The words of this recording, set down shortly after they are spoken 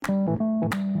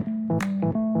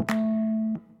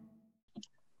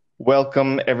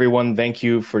Welcome, everyone. Thank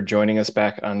you for joining us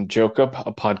back on Joke Up,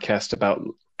 a podcast about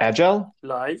Agile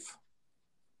Live.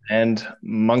 and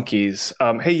monkeys.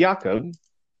 Hey, Jakob,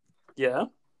 Yeah.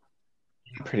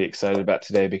 I'm pretty excited about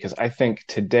today because I think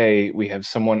today we have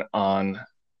someone on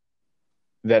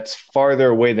that's farther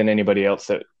away than anybody else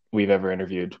that we've ever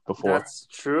interviewed before. That's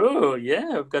true.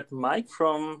 Yeah, we've got Mike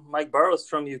Burrows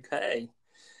from UK.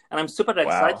 And I'm super Wow.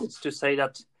 excited to say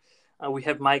that we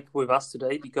have Mike with us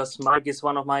today because Mike is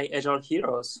one of my agile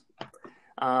heroes.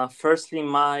 Firstly,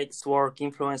 Mike's work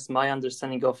influenced my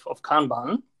understanding of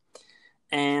Kanban.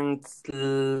 And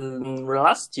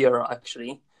last year,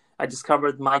 actually, I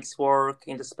discovered Mike's work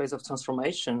in the space of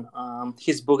transformation.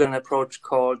 His book and approach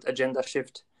called Agenda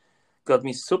Shift got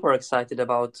me super excited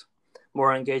about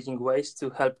more engaging ways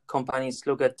to help companies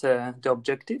look at the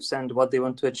objectives and what they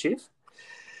want to achieve.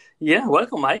 Yeah,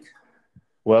 welcome, Mike.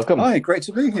 Welcome. Hi, great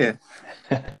to be here.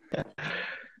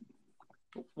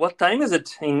 What time is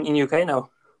it in UK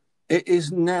now? It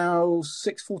is now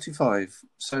 6:45,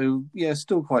 so yeah,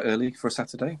 still quite early for a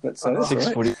Saturday, but that's all right.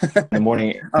 6:40 in the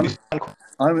morning.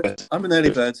 I'm an early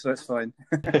bird, so that's fine.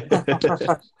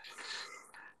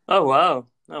 Oh wow!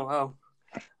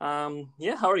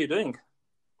 Yeah, how are you doing?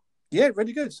 Yeah,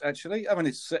 really good actually. I mean,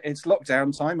 it's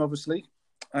lockdown time, obviously,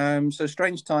 so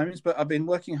strange times. But I've been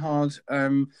working hard,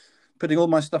 putting all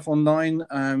my stuff online,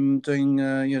 doing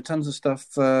tons of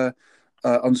stuff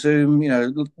on Zoom.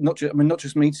 Not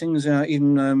just meetings,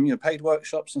 even paid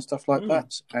workshops and stuff like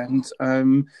that, and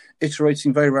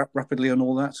iterating very rapidly on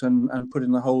all that, and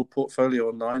putting the whole portfolio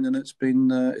online. And it's been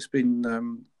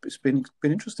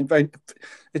interesting.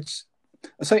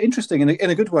 I say interesting in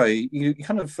a good way. You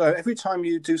kind of every time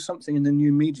you do something in a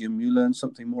new medium, you learn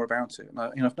something more about it.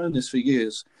 And I've known this for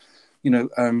years.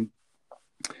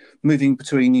 Moving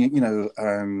between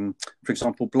for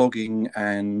example, blogging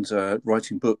and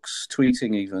writing books,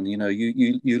 tweeting, even.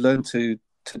 You learn to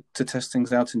test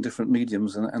things out in different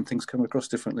mediums, and things come across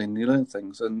differently, and you learn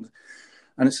things. And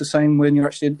it's the same when you're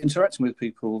actually interacting with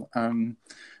people.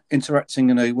 Interacting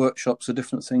in a workshop's a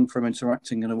different thing from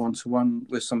interacting in a one-to-one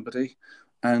with somebody,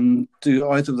 and do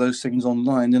either of those things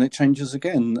online, and it changes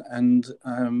again, and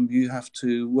you have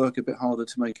to work a bit harder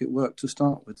to make it work to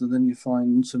start with, and then you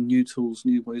find some new tools,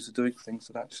 new ways of doing things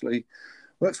that actually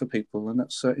work for people, and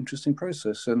that's an interesting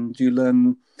process. And you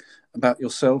learn about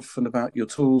yourself and about your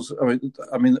tools. I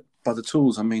mean, by the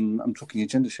tools, I'm talking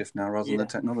Agenda Shift now rather than the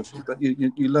technology, but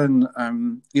you learn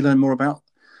more about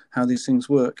how these things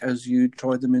work as you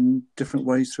try them in different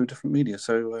ways through different media.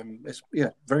 So it's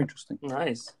very interesting.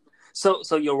 Nice.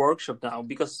 So your workshop now,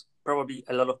 because probably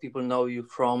a lot of people know you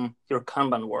from your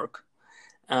Kanban work.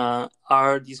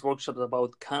 Are these workshops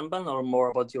about Kanban or more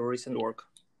about your recent work?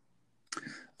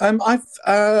 I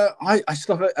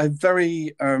still have a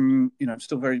very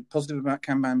still very positive about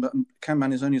Kanban, but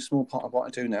Kanban is only a small part of what I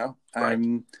do now. Right.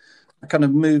 I kind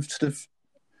of moved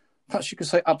perhaps you could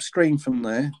say upstream from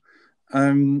there.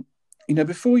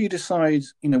 Before you decide,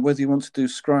 whether you want to do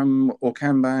Scrum or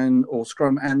Kanban or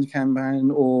Scrum and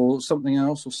Kanban or something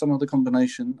else or some other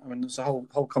combination. I mean, there's a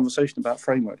whole conversation about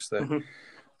frameworks there.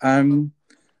 Mm-hmm.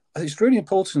 I think it's really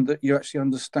important that you actually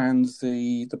understand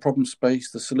the problem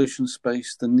space, the solution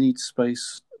space, the need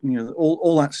space,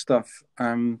 all that stuff.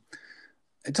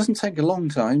 It doesn't take a long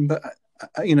time, but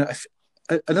a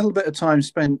little bit of time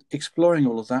spent exploring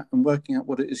all of that and working out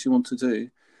what it is you want to do.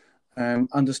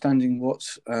 Understanding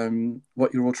what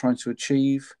you're all trying to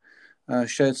achieve,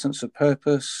 shared sense of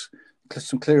purpose,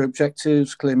 some clear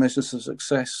objectives, clear measures of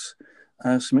success,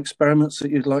 some experiments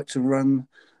that you'd like to run,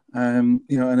 and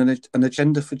an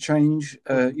agenda for change,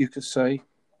 you could say.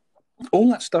 All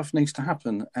that stuff needs to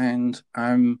happen, and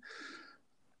I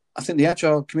think the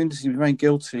Agile community is very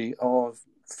guilty of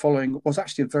following what was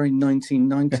actually a very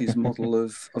 1990s model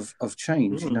of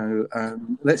change.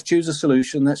 Let's choose a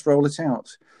solution, let's roll it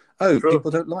out. Oh, True. People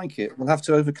don't like it. We'll have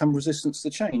to overcome resistance to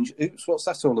change. Oops, what's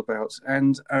that all about?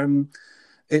 And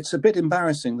it's a bit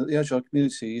embarrassing that the Agile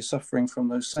community is suffering from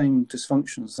those same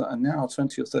dysfunctions that are now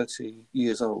 20 or 30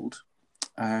 years old.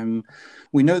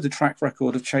 We know the track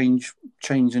record of change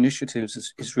initiatives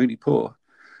is really poor,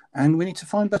 and we need to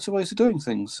find better ways of doing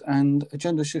things. And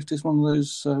Agenda Shift is one of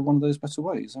those better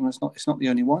ways. I mean, it's not the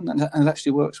only one, and it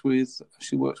actually works with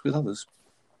others.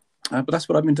 But that's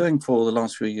what I've been doing for the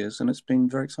last few years, and it's been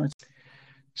very exciting.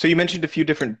 So you mentioned a few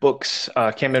different books,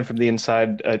 Kanban from the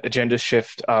Inside, Agenda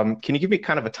Shift. Can you give me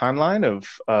kind of a timeline of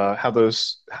how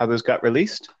those got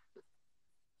released?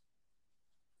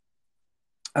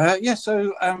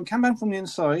 So Kanban from the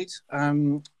Inside,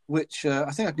 which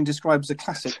I think I can describe as a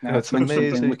classic now. That's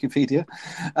amazing. On Wikipedia.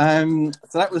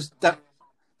 So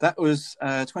that was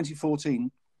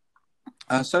 2014.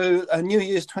 New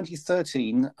Year's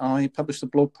 2013, I published a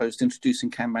blog post introducing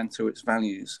Kanban through its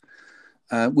values,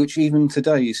 which even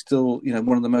today is still,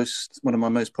 one of my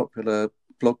most popular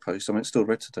blog posts. I mean, it's still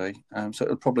read today. So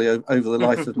it'll probably over the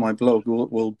life of my blog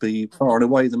will be far and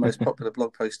away the most popular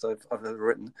blog post I've ever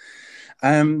written.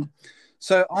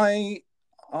 So I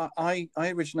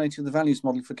originated the values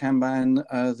model for Kanban.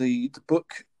 The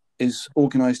book is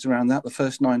organized around that. The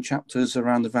first 9 chapters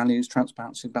around the values: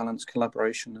 transparency, balance,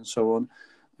 collaboration, and so on.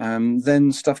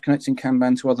 Then stuff connecting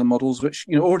Kanban to other models, which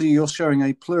already you're showing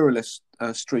a pluralist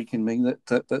streak in me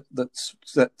that's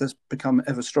become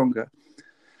ever stronger.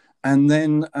 And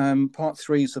then part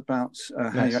 3 is about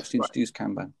how you actually introduce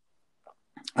Kanban,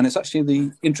 and it's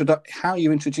actually how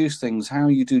you introduce things, how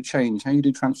you do change, how you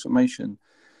do transformation,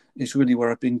 is really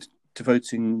where I've been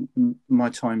devoting my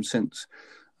time since.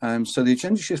 So the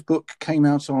Agenda Shift book came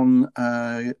out on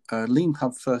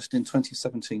LeanPub first in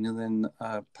 2017, and then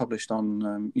published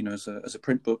on, as a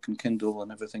print book and Kindle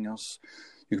and everything else.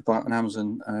 You could buy it on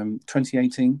Amazon,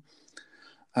 2018.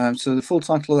 So the full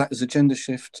title of that is Agenda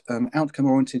Shift,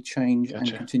 Outcome-Oriented Change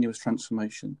and Continuous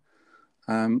Transformation.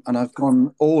 And I've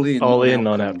gone all in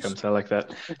on outcomes. I like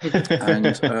that.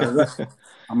 And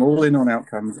I'm all in on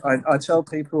outcomes. I tell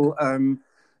people...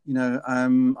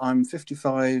 I'm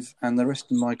 55 and the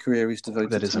rest of my career is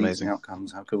devoted to amazing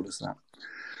outcomes. How cool is that?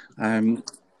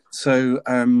 So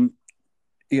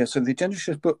the Agenda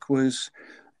Shift book was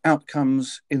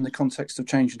outcomes in the context of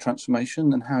change and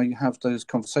transformation, and how you have those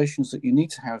conversations that you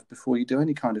need to have before you do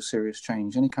any kind of serious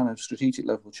change, any kind of strategic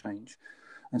level change,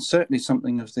 and certainly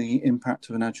something of the impact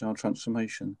of an agile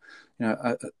transformation.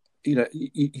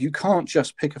 You can't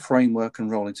just pick a framework and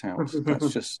roll it out.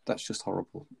 That's just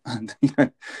horrible. And you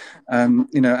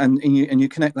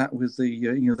connect that with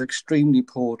the extremely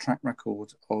poor track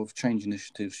record of change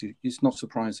initiatives. It's not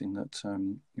surprising that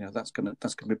that's going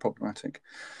to be problematic.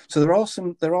 So there are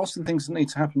some things that need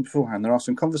to happen beforehand. There are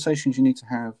some conversations you need to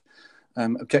have,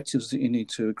 objectives that you need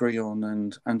to agree on,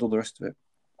 and all the rest of it.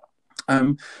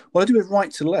 What I do with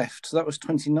Right to Left, so that was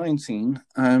 2019.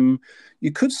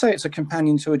 You could say it's a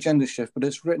companion to Agenda Shift, but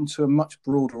it's written to a much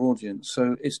broader audience.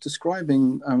 So it's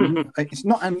describing, it's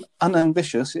not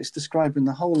unambitious, it's describing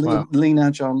the whole lean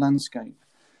agile landscape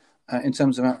in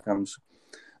terms of outcomes.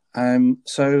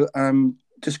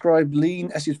 Describe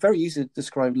lean, as it's very easy to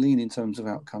describe lean in terms of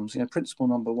outcomes. Principle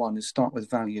number 1 is start with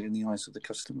value in the eyes of the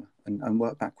customer and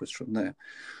work backwards from there.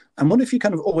 And what if you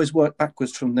kind of always work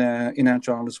backwards from there in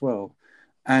Agile as well?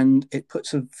 And it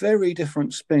puts a very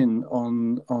different spin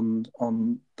on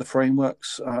the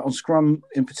frameworks, on Scrum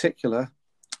in particular.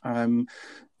 Rather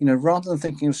than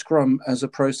thinking of Scrum as a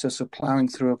process of ploughing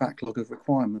through a backlog of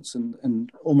requirements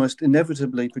and almost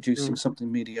inevitably producing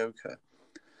something mediocre.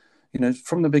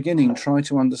 From the beginning, try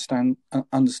to understand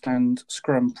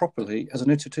Scrum properly as an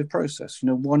iterative process.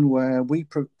 One where we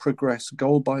progress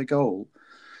goal by goal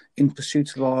in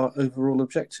pursuit of our overall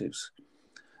objectives.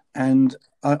 And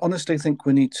I honestly think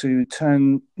we need to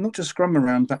turn not just Scrum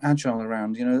around, but Agile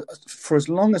around. For as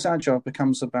long as Agile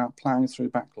becomes about ploughing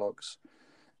through backlogs,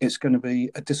 it's going to be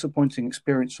a disappointing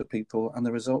experience for people, and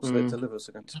the results that it delivers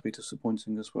are going to be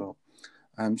disappointing as well.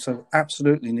 So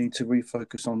absolutely need to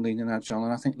refocus on lean and agile.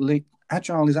 And I think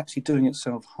agile is actually doing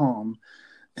itself harm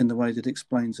in the way that it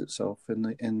explains itself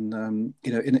in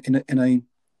a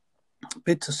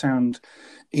bid to sound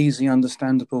easy,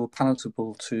 understandable,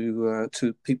 palatable to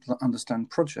people that understand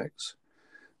projects.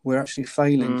 We're actually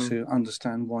failing to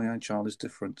understand why agile is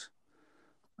different.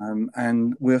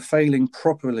 And we're failing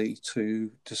properly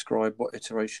to describe what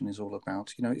iteration is all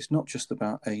about. It's not just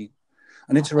about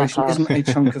an iteration isn't a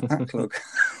chunk of backlog.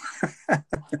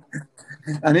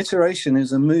 An iteration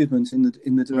is a movement in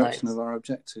the direction of our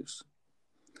objectives.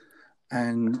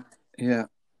 And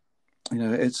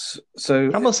it's so.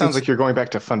 It almost sounds like you're going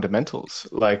back to fundamentals.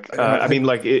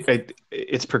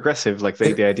 It's progressive. Like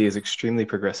the idea is extremely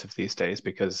progressive these days,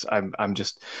 because I'm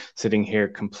just sitting here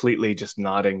completely just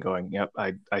nodding, going, "Yep,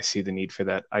 I see the need for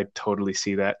that. I totally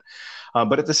see that."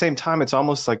 But at the same time, it's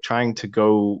almost like trying to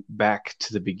go back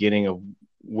to the beginning of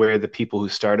where the people who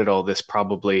started all this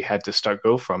probably had to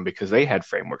go from, because they had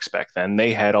frameworks back then.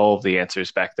 They had all of the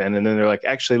answers back then. And then they're like,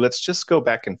 actually, let's just go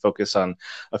back and focus on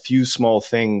a few small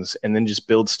things and then just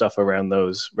build stuff around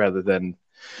those rather than.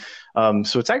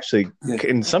 So it's actually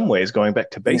in some ways going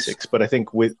back to basics, but I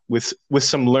think with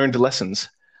some learned lessons.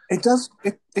 It does.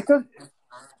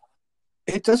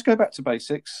 It does go back to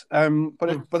basics,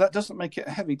 but that doesn't make it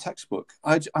a heavy textbook.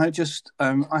 I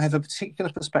have a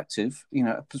particular perspective,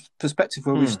 a perspective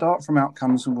where we start from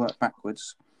outcomes and work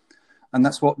backwards, and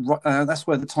that's where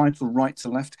the title "Right to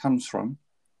Left" comes from.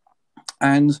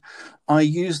 And I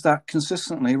use that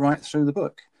consistently right through the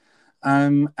book.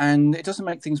 And it doesn't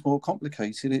make things more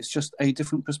complicated. It's just a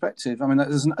different perspective. I mean,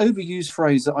 there's an overused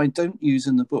phrase that I don't use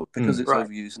in the book because it's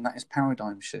overused, and that is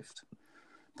paradigm shift.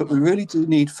 But we really do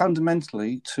need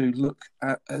fundamentally to look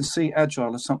at and see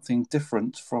Agile as something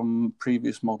different from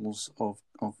previous models of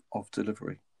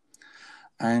delivery.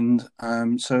 And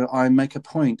so I make a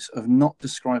point of not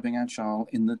describing Agile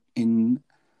in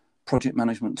project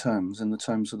management terms, in the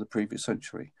terms of the previous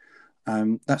century.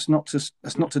 That's not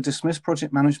to dismiss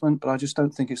project management, but I just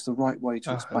don't think it's the right way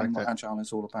to explain what Agile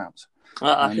is all about.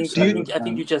 I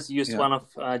think you just used one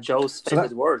of Joe's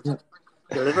favorite words: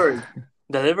 delivery.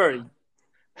 Delivery.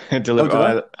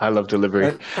 I love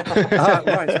delivery.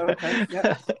 Right.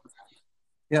 Okay.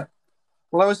 Yeah.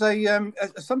 Well, I was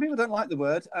some people don't like the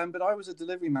word, but I was a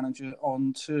delivery manager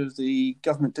on two of the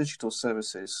government digital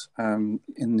services in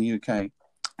the UK.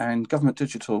 And Government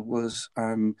Digital was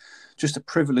just a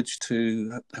privilege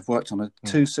to have worked on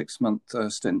 2 6-month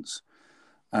stints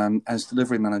as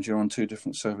delivery manager on 2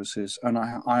 different services. And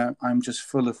I'm just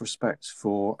full of respect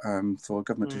for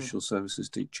Government Digital Services,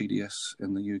 GDS,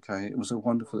 in the UK. It was a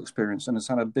wonderful experience, and it's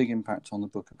had a big impact on the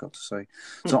book, I've got to say.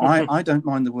 So I don't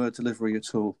mind the word delivery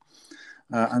at all.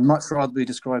 I'd much rather be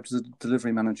described as a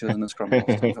delivery manager than a Scrum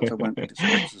Master. In fact, I won't be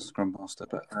described as a Scrum Master,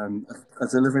 but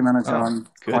as a delivery manager, I'm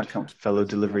quite comfortable. Fellow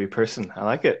delivery person. I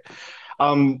like it.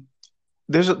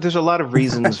 There's a lot of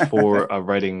reasons for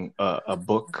writing a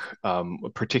book,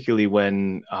 particularly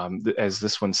when, as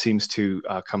this one seems to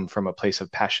come from a place of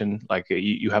passion. Like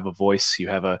you have a voice, you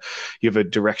have a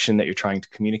direction that you're trying to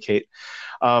communicate.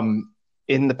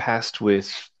 In the past,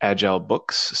 with Agile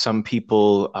books, some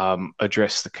people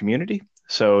address the community.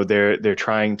 So they're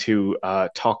trying to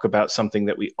talk about something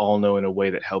that we all know in a way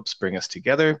that helps bring us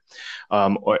together,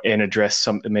 and address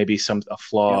a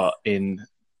flaw in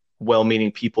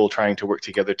well-meaning people trying to work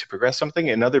together to progress something.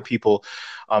 And other people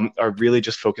are really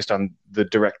just focused on the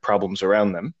direct problems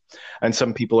around them. And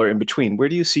some people are in between. Where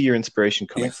do you see your inspiration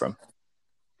coming from?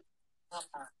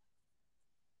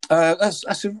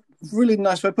 That's a really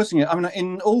nice way of putting it. I mean,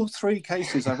 in all 3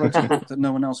 cases, I wrote a book that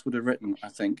no one else would have written, I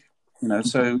think.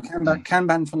 So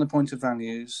Kanban from the point of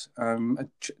values,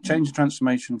 change and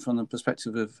transformation from the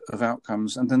perspective of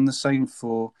outcomes, and then the same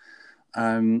for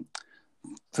Lean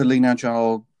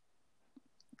Agile,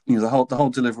 the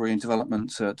whole delivery and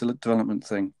development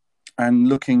thing, and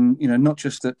looking, not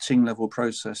just at team level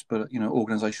process, but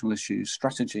organizational issues,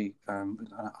 strategy, a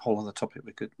whole other topic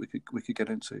we could get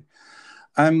into.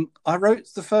 I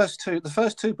wrote the first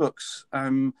two books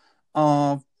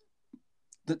are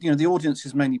that the audience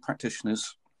is mainly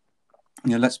practitioners.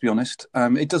 Let's be honest.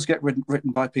 It does get read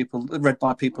by people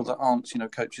that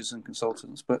aren't coaches and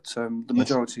consultants, but the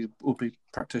majority will be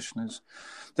practitioners.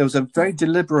 There was a very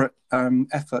deliberate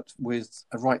effort with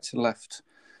a right to left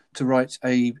to write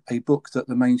a book that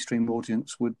the mainstream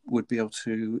audience would be able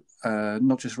to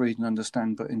not just read and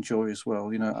understand, but enjoy as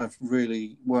well. I've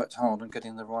really worked hard on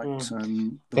getting the right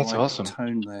awesome.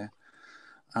 tone there.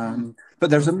 But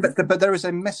there is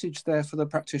a message there for the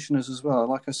practitioners as well.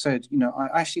 Like I said,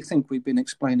 I actually think we've been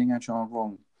explaining Agile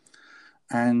wrong,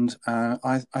 and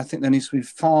I think there needs to be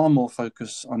far more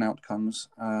focus on outcomes,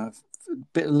 a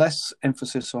bit less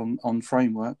emphasis on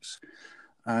frameworks,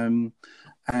 and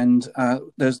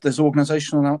there's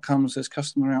organizational outcomes, there's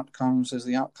customer outcomes, there's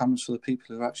the outcomes for the people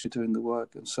who are actually doing the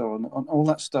work, and so on. All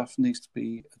that stuff needs to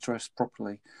be addressed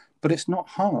properly, but it's not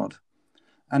hard.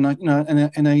 And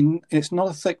it's not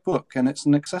a thick book, and it's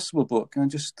an accessible book,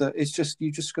 and you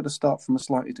just got to start from a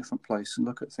slightly different place and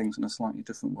look at things in a slightly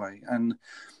different way. And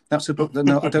that's a book that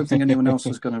I don't think anyone else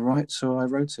was going to write, so I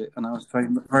wrote it, and I was very,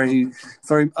 very,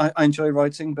 very. I enjoy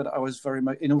writing, but I was very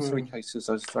in all 3 cases.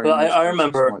 I was very. Well, I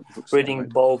remember reading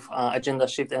both Agenda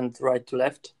Shift and Right to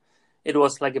Left. It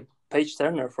was like a page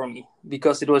turner for me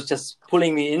because it was just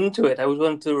pulling me into it. I would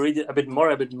want to read it a bit more,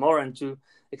 and to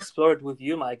explore it with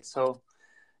you, Mike. So.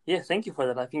 Yeah, thank you for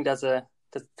that. I think that's a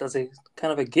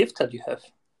kind of a gift that you have.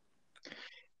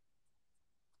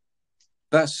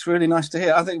 That's really nice to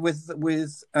hear. I think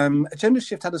with Agenda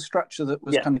Shift had a structure that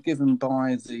was kind of given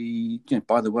by the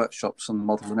workshops and the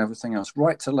model and everything else.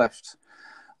 Right to left,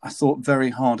 I thought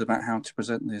very hard about how to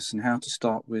present this and how to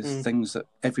start with things that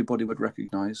everybody would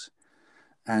recognise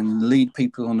and lead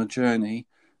people on a journey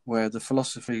where the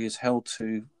philosophy is held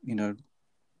to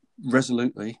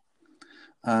resolutely.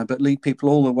 But lead people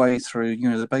all the way through,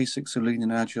 the basics of Lean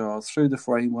and Agile, through the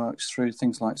frameworks, through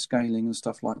things like scaling and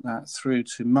stuff like that, through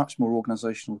to much more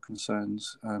organizational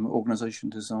concerns,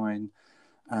 organization design,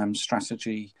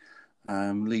 strategy,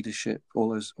 leadership, all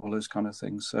those kind of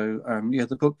things. So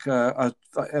the book, a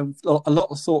lot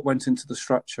of thought went into the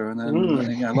structure, and then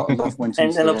a lot of love went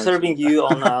into and the observing writing. you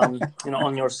on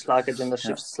on your Slack, Agenda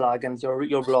Shift Slack, and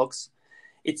your blogs,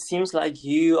 it seems like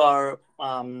you are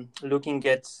looking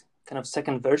at kind of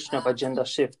second version of Agenda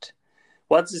Shift.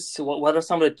 What are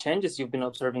some of the changes you've been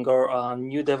observing, or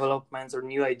new developments or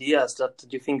new ideas that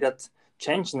you think that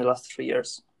changed in the last 3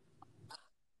 years?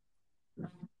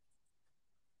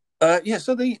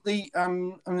 So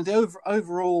the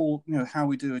overall, how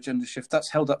we do Agenda Shift, that's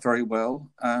held up very well.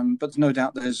 But no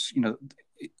doubt there's,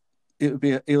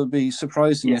 it would be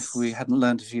surprising if we hadn't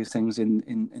learned a few things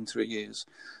in 3 years.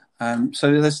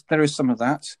 So there is some of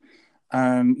that.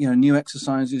 New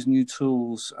exercises, new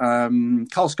tools.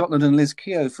 Carl Scotland and Liz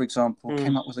Keogh, for example,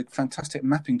 came up with a fantastic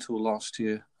mapping tool last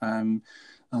year.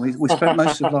 And we spent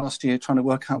most of last year trying to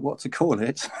work out what to call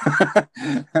it.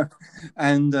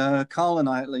 And Carl and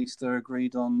I, at least, are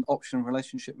agreed on option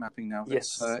relationship mapping now.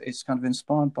 Yes. It's kind of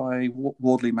inspired by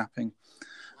Wardley mapping,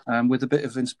 with a bit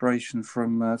of inspiration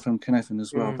from Cynefin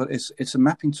as well. But it's a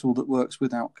mapping tool that works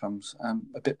with outcomes,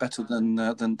 a bit better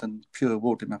than pure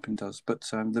Wardley mapping does. But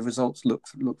the results look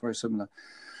very similar.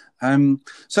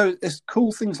 So it's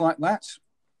cool things like that.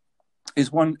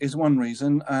 Is one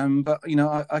reason, but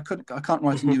I can't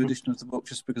write a new edition of the book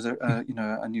just because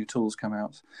a new tool's come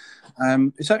out.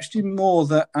 It's actually more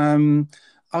that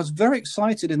I was very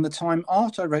excited in the time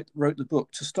after I wrote the book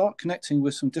to start connecting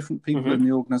with some different people in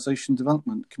the organisation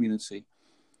development community,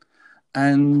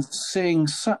 and seeing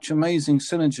such amazing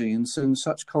synergy and seeing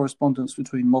such correspondence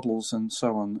between models and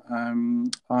so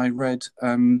on. I read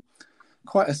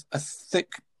quite a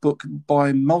thick book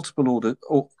by multiple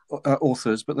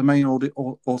authors, but the main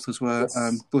authors were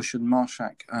Bush and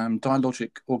Marshak,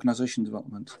 Dialogic Organisation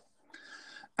Development.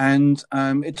 And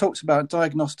it talks about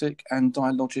diagnostic and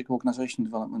dialogic organisation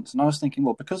development. And I was thinking,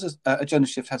 well, because Agenda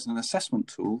Shift has an assessment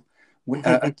tool,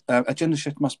 Agenda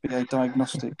Shift must be a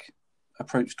diagnostic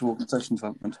approach to organisation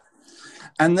development.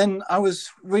 And then I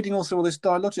was reading also all this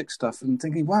dialogic stuff and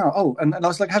thinking, wow, and I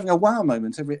was like having a wow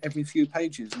moment every few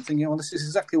pages and thinking, well, this is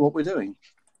exactly what we're doing.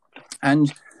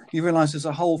 And you realise there's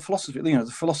a whole philosophy, the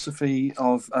philosophy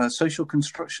of social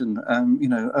construction,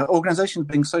 organisations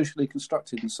being socially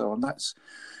constructed and so on. That's,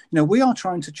 we are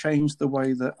trying to change the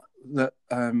way that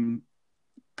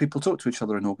people talk to each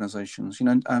other in organisations.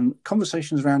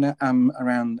 Conversations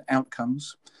around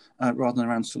outcomes rather than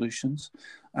around solutions.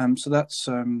 So that's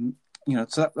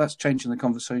that's changing the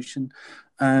conversation.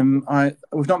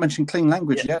 We've not mentioned clean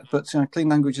language yet, but clean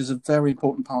language is a very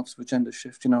important part of Agenda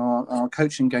Shift. Our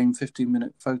coaching game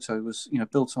 15-minute photo was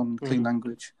built on clean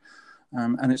language,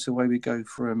 and it's the way we go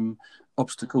from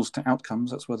obstacles to outcomes.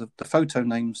 That's where the photo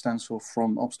name stands for,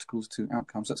 from obstacles to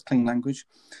outcomes. That's clean language.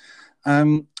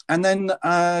 And then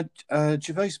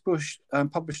Gervais Bush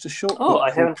published a short book.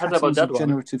 I haven't heard about that one.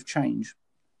 Generative change.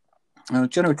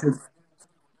 Generative.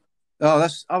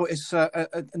 It's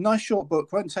a nice short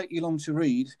book. Won't take you long to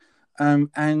read,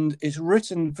 and it's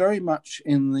written very much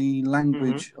in the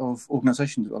language of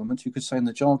organisation development. You could say in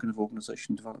the jargon of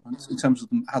organisation development, in terms of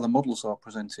how the models are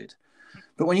presented.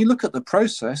 But when you look at the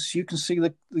process, you can see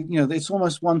that it's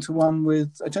almost one-to-one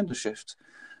with Agenda Shift.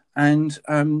 And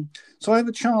so I have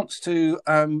a chance to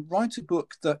write a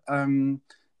book that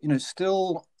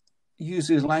still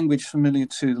uses language familiar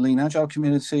to the Lean Agile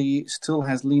community, still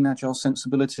has Lean Agile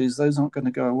sensibilities. Those aren't going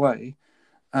to go away,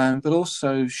 but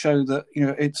also show that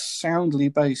it's soundly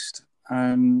based.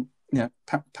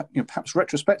 Perhaps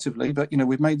retrospectively, but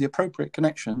we've made the appropriate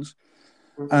connections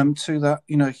to that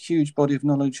huge body of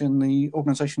knowledge in the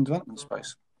organisation development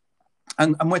space,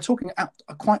 and we're talking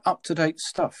quite up to date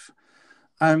stuff.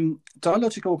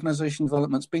 Dialogic organisation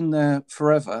development's been there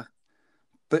forever.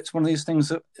 But it's one of these things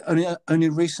that only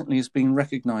recently has been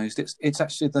recognised. It's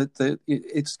actually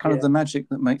it's kind of the magic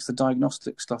that makes the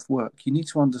diagnostic stuff work. You need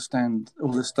to understand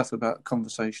all this stuff about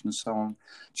conversation and so on.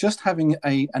 Just having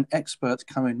an expert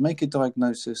come in, make a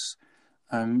diagnosis,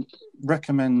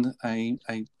 recommend a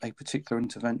particular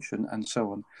intervention, and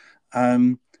so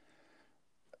on.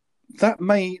 That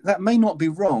may not be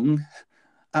wrong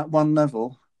at one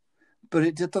level, but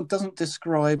it doesn't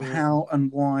describe how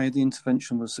and why the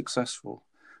intervention was successful.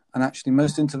 And actually,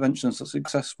 most interventions are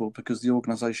successful because the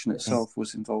organisation itself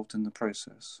was involved in the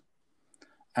process,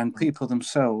 and people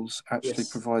themselves actually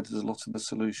provided a lot of the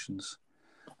solutions,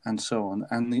 and so on.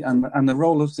 And the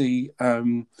role of the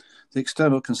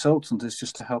external consultant is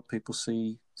just to help people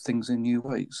see things in new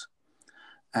ways.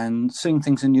 And seeing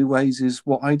things in new ways is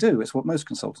what I do. It's what most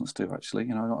consultants do,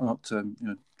 actually. I'm not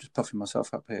just puffing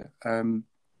myself up here.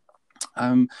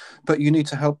 But you need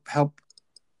to help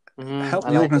help I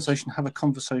the like it. organisation have a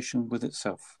conversation with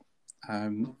itself.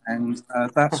 And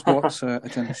that's what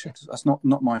Agenda Shift. That's not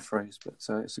my phrase, but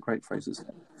it's a great phrase, isn't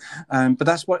it? But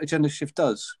that's what Agenda Shift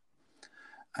does.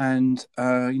 And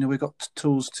we've got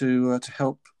tools to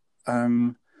help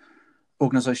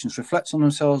organisations reflect on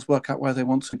themselves, work out where they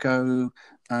want to go,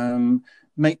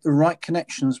 make the right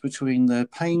connections between the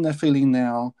pain they're feeling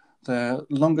now, their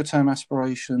longer term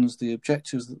aspirations, the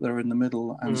objectives that they're in the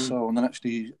middle, and so on, and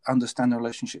actually understand the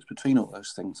relationships between all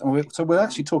those things. And so we're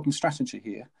actually talking strategy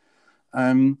here.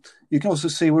 You can also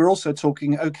see we're also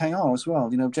talking OKR as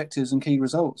well, objectives and key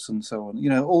results and so on.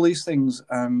 All these things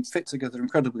fit together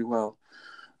incredibly well.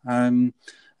 In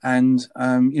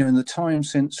the time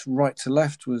since Right to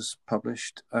Left was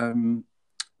published, and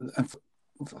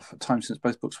for time since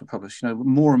both books were published,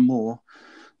 more and more,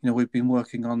 we've been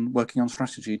working on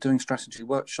strategy, doing strategy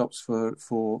workshops for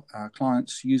our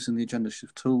clients using the Agenda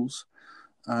Shift tools,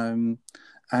 perhaps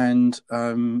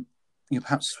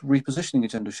repositioning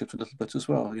Agenda Shift a little bit as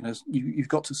well. You've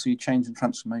got to see change and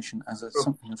transformation as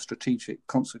something of strategic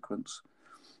consequence,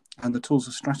 and the tools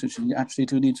of strategy actually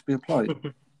do need to be applied.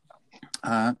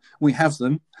 We have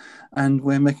them, and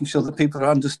we're making sure that people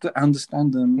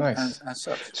understand them as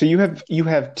such. So you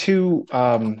have two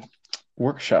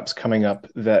workshops coming up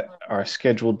that are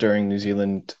scheduled during New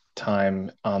Zealand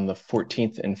time on the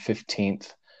 14th and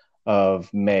 15th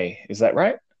of May. Is that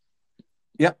right?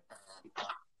 Yep.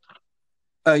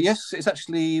 Yes, it's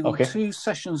actually 2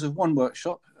 sessions of one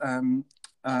workshop,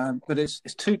 but it's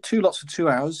two lots of 2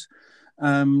 hours.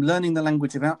 Learning the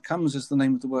Language of Outcomes is the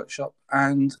name of the workshop,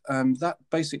 and that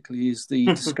basically is the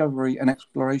discovery and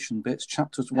exploration bits,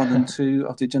 chapters 1 and 2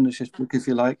 of the Agenda Shift book, if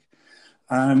you like.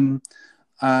 So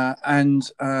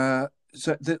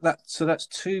that's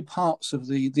 2 parts of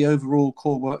the overall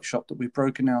core workshop that we've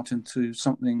broken out into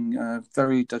something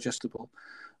very digestible.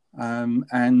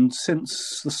 And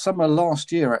since the summer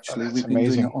last year, actually, we've been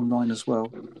doing it online as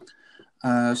well.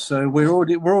 So we're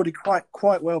already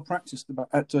quite well practiced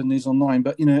at doing these online.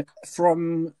 But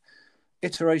from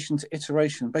iteration to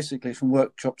iteration, basically from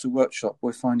workshop to workshop,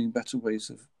 we're finding better ways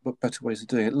of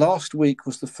doing it. Last week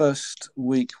was the first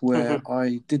week where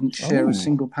I didn't share a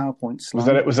single PowerPoint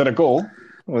slide. Was that a goal?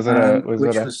 That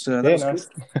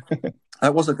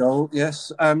was a goal.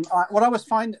 Yes.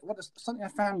 Something I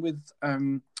found with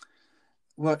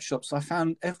workshops, I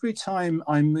found every time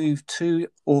I moved to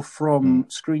or from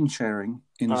screen sharing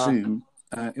in Zoom,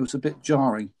 it was a bit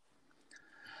jarring.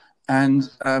 And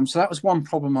so that was one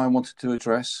problem I wanted to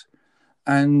address.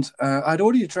 And I'd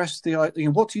already addressed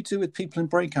what do you do with people in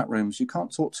breakout rooms? You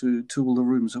can't talk to all the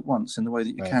rooms at once in the way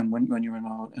that you can when you're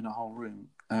in a whole room.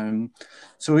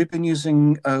 So we've been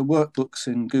using workbooks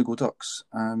in Google Docs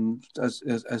as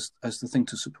the thing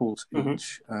to support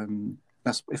each.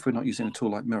 That's if we're not using a tool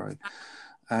like Miro.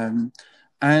 So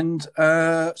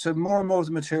more and more of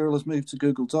the material has moved to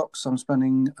Google Docs.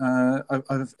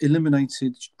 I've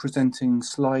eliminated presenting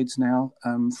slides now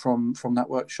from that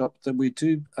workshop. That we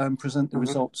do present the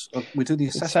results of. We do the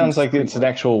assessment. It sounds like it's an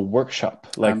actual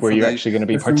workshop, where you're actually going to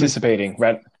be participating,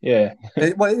 right? Yeah.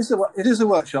 It is a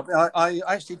workshop. I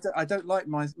actually don't like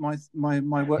my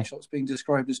workshops being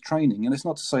described as training, and it's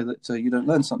not to say that you don't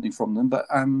learn something from them, but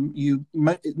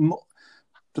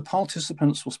the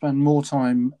participants will spend more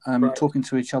time talking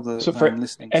to each other than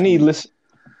listening. Which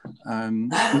I'm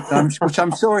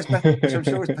sure is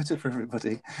better for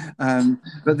everybody.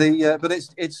 But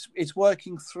it's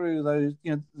working through those.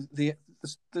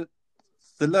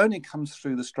 The learning comes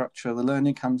through the structure. The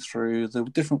learning comes through the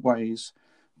different ways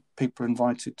people are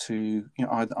invited to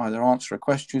either answer a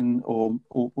question or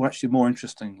actually more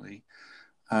interestingly.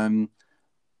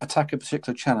 Attack a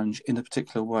particular challenge in a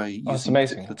particular way. It's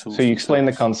amazing. So you explain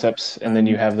the concepts, and then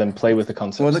you have them play with the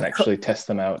concepts and actually test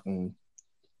them out. And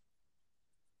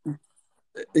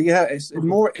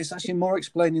it's actually more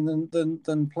explaining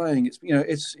than playing.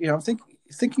 I'm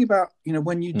thinking about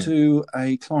when you do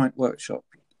a client workshop,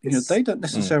 they don't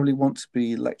necessarily want to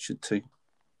be lectured to.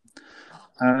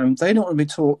 They don't want to be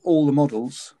taught all the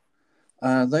models.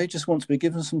 They just want to be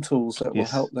given some tools that will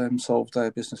help them solve their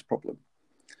business problem.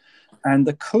 And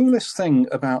the coolest thing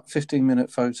about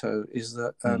 15-minute photo is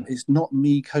that it's not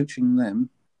me coaching them;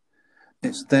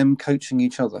 it's them coaching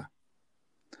each other.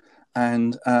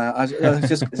 And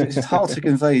it's hard to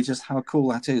convey just how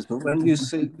cool that is. But when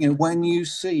you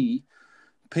see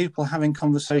people having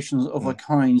conversations of a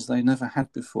kind they never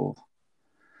had before,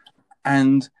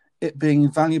 and it being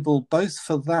valuable both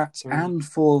for that and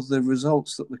for the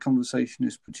results that the conversation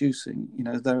is producing,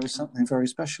 there is something very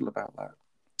special about that.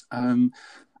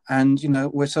 And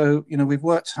we've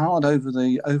worked hard over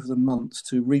the months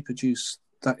to reproduce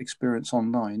that experience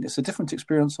online. It's a different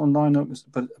experience online,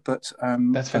 but That's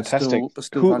fantastic.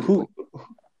 Still valuable.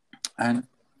 And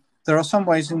there are some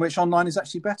ways in which online is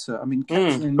actually better. I mean,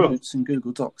 capturing notes in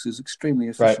Google Docs is extremely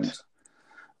efficient. Right.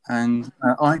 And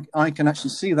I can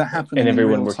actually see that happening and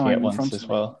everyone in real working time at once as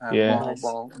well. Yeah.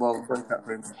 While breakout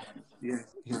rooms. Yeah.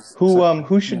 Yes.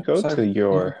 Who should go to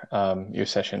your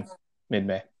session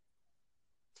mid-May?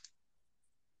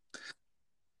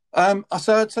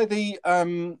 So I'd say the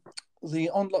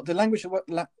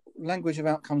language of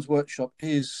outcomes workshop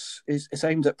is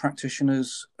aimed at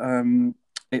practitioners.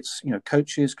 It's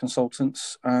coaches,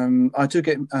 consultants. I do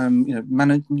get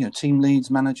team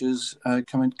leads, managers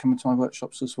coming to my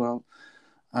workshops as well.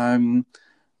 Why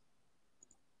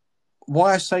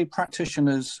I say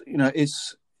practitioners,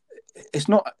 it's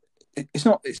not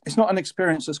an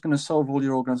experience that's going to solve all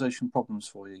your organization problems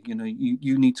for you.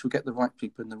 You need to get the right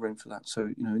people in the room for that. So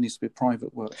it needs to be a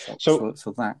private workshop for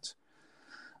that.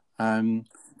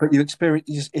 But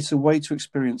it's a way to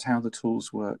experience how the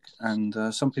tools work. And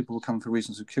some people will come for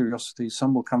reasons of curiosity.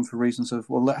 Some will come for reasons of,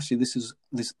 well, actually, this is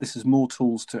more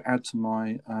tools to add to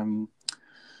my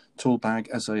tool bag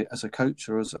as a coach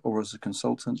or as a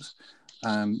consultant.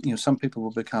 Some people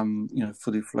will become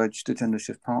fully fledged agenda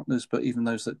shift partners, but even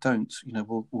those that don't,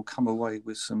 will come away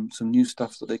with some new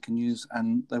stuff that they can use,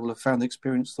 and they will have found the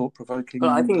experience thought provoking.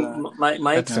 Well, I think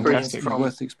my experience from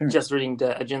just reading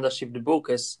the Agenda Shift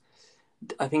book is,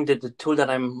 I think that the tool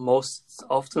that I'm most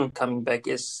often coming back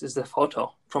is the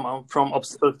photo from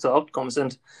obstacles to outcomes,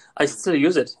 and I still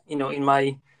use it. In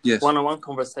my one-on-one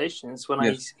conversations when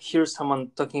I hear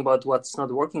someone talking about what's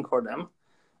not working for them.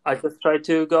 I just try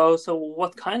to go, so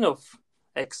what kind of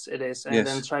X it is, and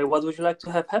then try what would you like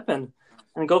to have happen,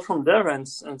 and go from there and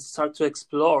start to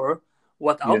explore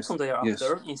what outcome they are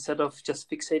after, instead of just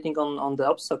fixating on the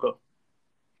obstacle.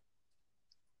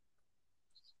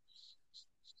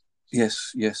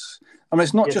 Yes. I mean,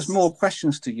 it's not just more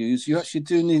questions to use. You actually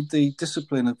do need the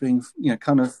discipline of being,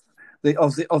 kind of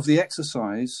the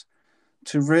exercise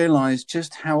to realize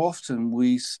just how often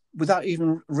without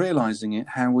even realizing it,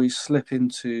 how we slip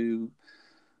into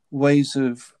ways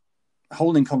of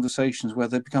holding conversations where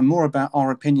they become more about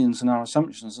our opinions and our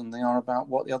assumptions than they are about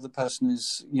what the other person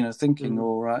is, thinking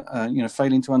or,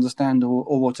 failing to understand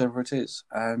or whatever it is.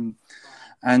 And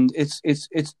it's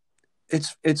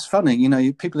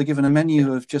funny, people are given a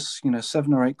menu of just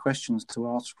 7 or 8 questions to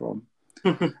ask from,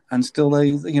 and still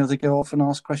they go off and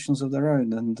ask questions of their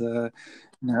own, and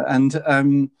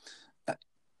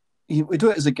we do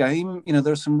it as a game.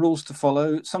 There are some rules to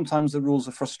follow. Sometimes the rules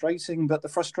are frustrating, but the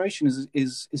frustration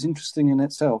is interesting in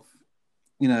itself.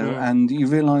 And you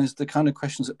realise the kind of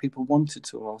questions that people wanted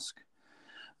to ask,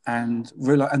 and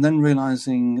then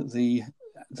realising the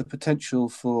potential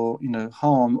for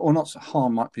harm, or not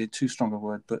harm might be too strong a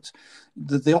word, but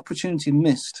the opportunity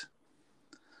missed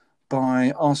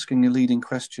by asking a leading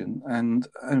question. And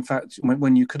in fact,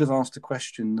 when you could have asked a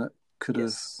question that could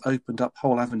have opened up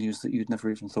whole avenues that you'd never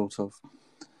even thought of.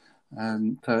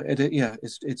 So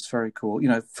it's very cool.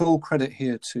 Full credit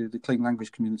here to the Clean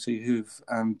Language community, who've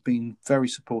been very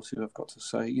supportive. I've got to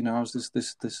say, I was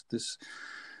this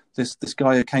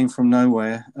guy who came from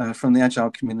nowhere, from the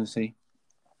Agile community,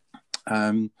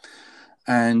 and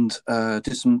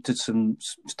did some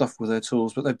stuff with their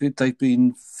tools, but they've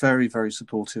been very, very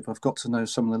supportive. I've got to know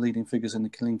some of the leading figures in the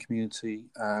Clean community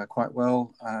quite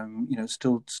well.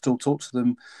 Still talk to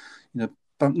them.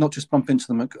 Not just bump into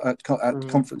them at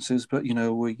conferences, but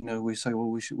we say, well,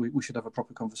 we should have a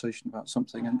proper conversation about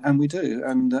something, and we do.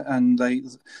 And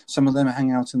some of them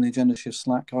hang out in the Agenda Shift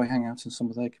Slack. I hang out in some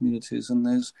of their communities, and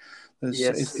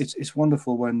it's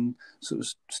wonderful when sort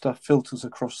of stuff filters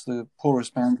across the porous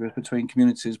boundaries between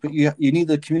communities. But you need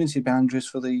the community boundaries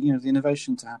for the the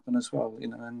innovation to happen as well.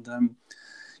 And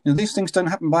these things don't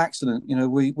happen by accident.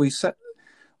 We set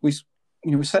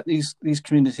these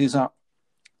communities up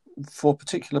for a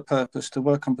particular purpose, to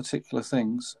work on particular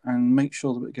things, and make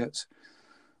sure that we get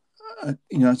a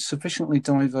sufficiently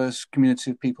diverse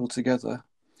community of people together,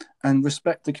 and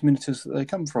respect the communities that they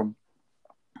come from.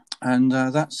 And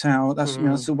that's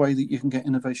the way that you can get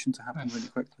innovation to happen really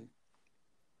quickly.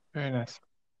 Very nice.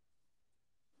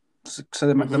 So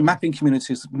the mapping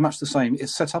community is much the same.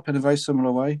 It's set up in a very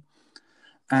similar way,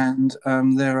 and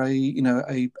they're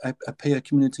a peer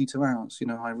community to ours.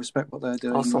 I respect what they're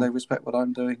doing, awesome. They respect what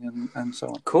I'm doing, and so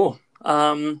on. Cool.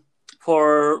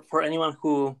 For anyone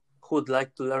who would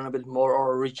like to learn a bit more,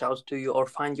 or reach out to you, or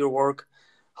find your work,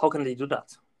 how can they do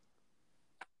that?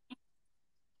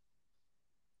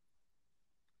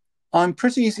 I'm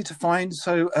pretty easy to find.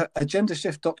 So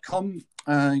agendashift.com,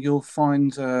 you'll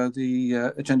find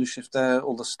the Agenda Shift there,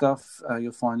 all the stuff.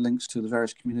 You'll find links to the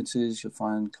various communities. You'll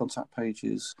find contact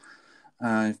pages.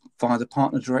 Via the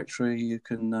partner directory, you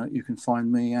can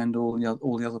find me and all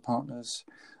the other partners.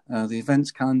 The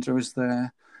events calendar is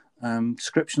there.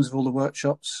 Descriptions of all the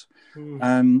workshops.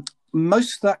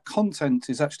 Most of that content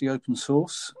is actually open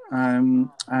source, and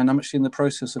I'm actually in the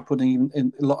process of putting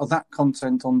in a lot of that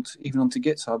content onto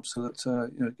GitHub, so that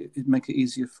it make it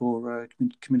easier for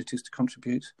communities to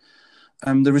contribute.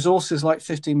 The resources like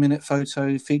 15-minute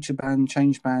photo, feature ban,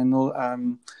 change ban, all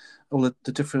the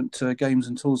different games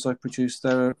and tools I've produced,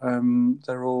 they're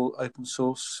all open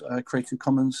source, Creative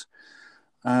Commons.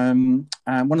 And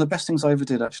one of the best things I ever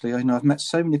did, actually, I've met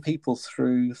so many people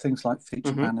through things like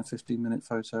feature ban and 15-minute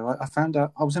photo. I found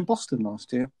out I was in Boston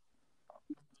last year,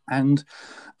 and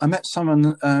I met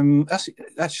someone.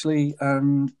 Actually,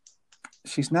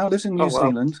 she's now lives in New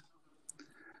Zealand,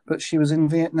 but she was in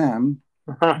Vietnam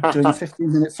doing a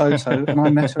 15-minute photo, and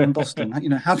I met her in Boston.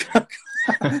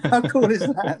 How cool is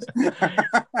that?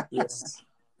 Yes,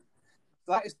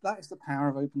 that is the power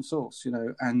of open source,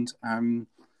 and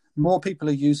more people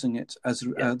are using it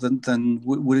than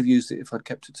would have used it if I'd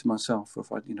kept it to myself, or if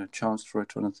I'd charged for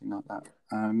it or anything like that.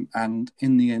 And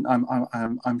in the end,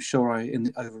 I'm sure in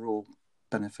the overall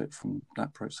benefit from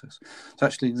that process. So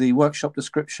actually, the workshop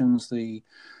descriptions, the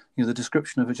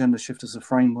description of Agenda Shift as a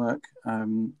framework,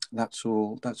 that's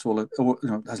all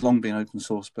has long been open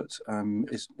source, but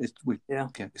it's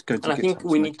going to. And I think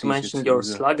we need to mention your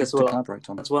Slack as well. Collaborate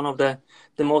on. That's one of the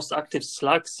most active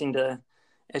Slacks in the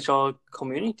Agile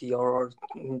community or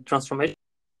transformation.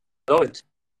 Love it.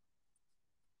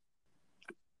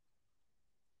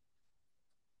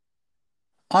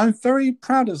 I'm very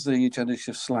proud of the Agenda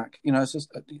Shift Slack. As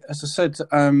I said,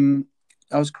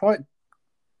 I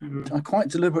quite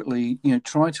deliberately,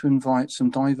 try to invite some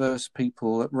diverse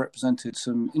people that represented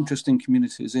some interesting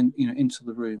communities into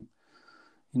the room.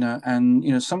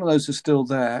 And some of those are still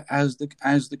there as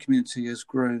the community has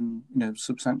grown,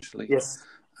 substantially. Yes.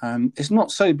 It's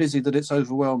not so busy that it's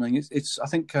overwhelming. I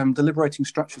think the Liberating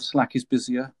Structure Slack is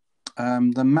busier.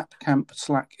 The Map Camp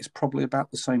Slack is probably about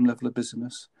the same level of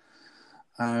busyness,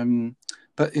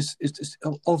 but it's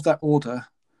of that order.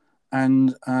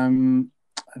 And I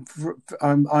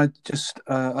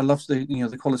love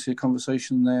the quality of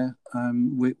conversation there.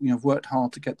 We've worked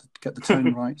hard to get the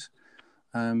tone right.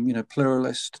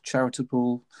 Pluralist,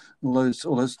 charitable, all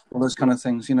those kind of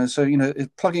things. So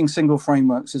plugging single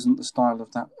frameworks isn't the style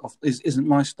isn't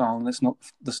my style, and it's not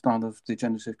the style of the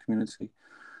Agenda Shift community.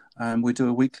 We do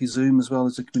a weekly Zoom as well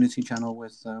as a community channel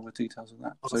with details of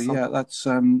that. Awesome. So that's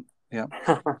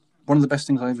one of the best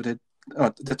things I ever did.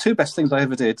 The two best things I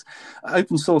ever did: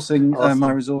 open sourcing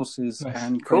my resources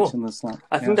and creating the Slack.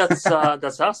 I think that's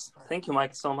us. Thank you,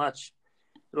 Mike, so much.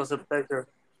 It was a pleasure.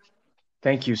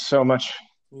 Thank you so much.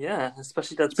 Yeah,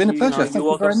 especially that it's been a pleasure. You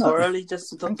woke up so early just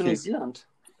to talk to New Zealand.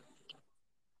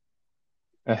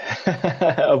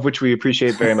 Of which we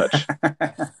appreciate very much.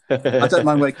 I don't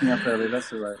mind waking up early.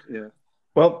 That's all right. Yeah.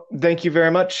 Well, thank you very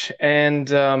much,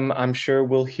 and I'm sure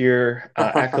we'll hear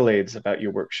accolades about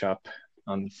your workshop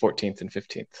on the 14th and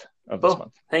 15th of this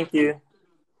month. Thank you.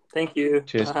 Thank you.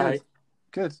 Cheers. Bye.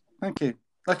 Good. Thank you.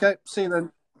 Okay. See you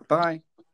then. Bye.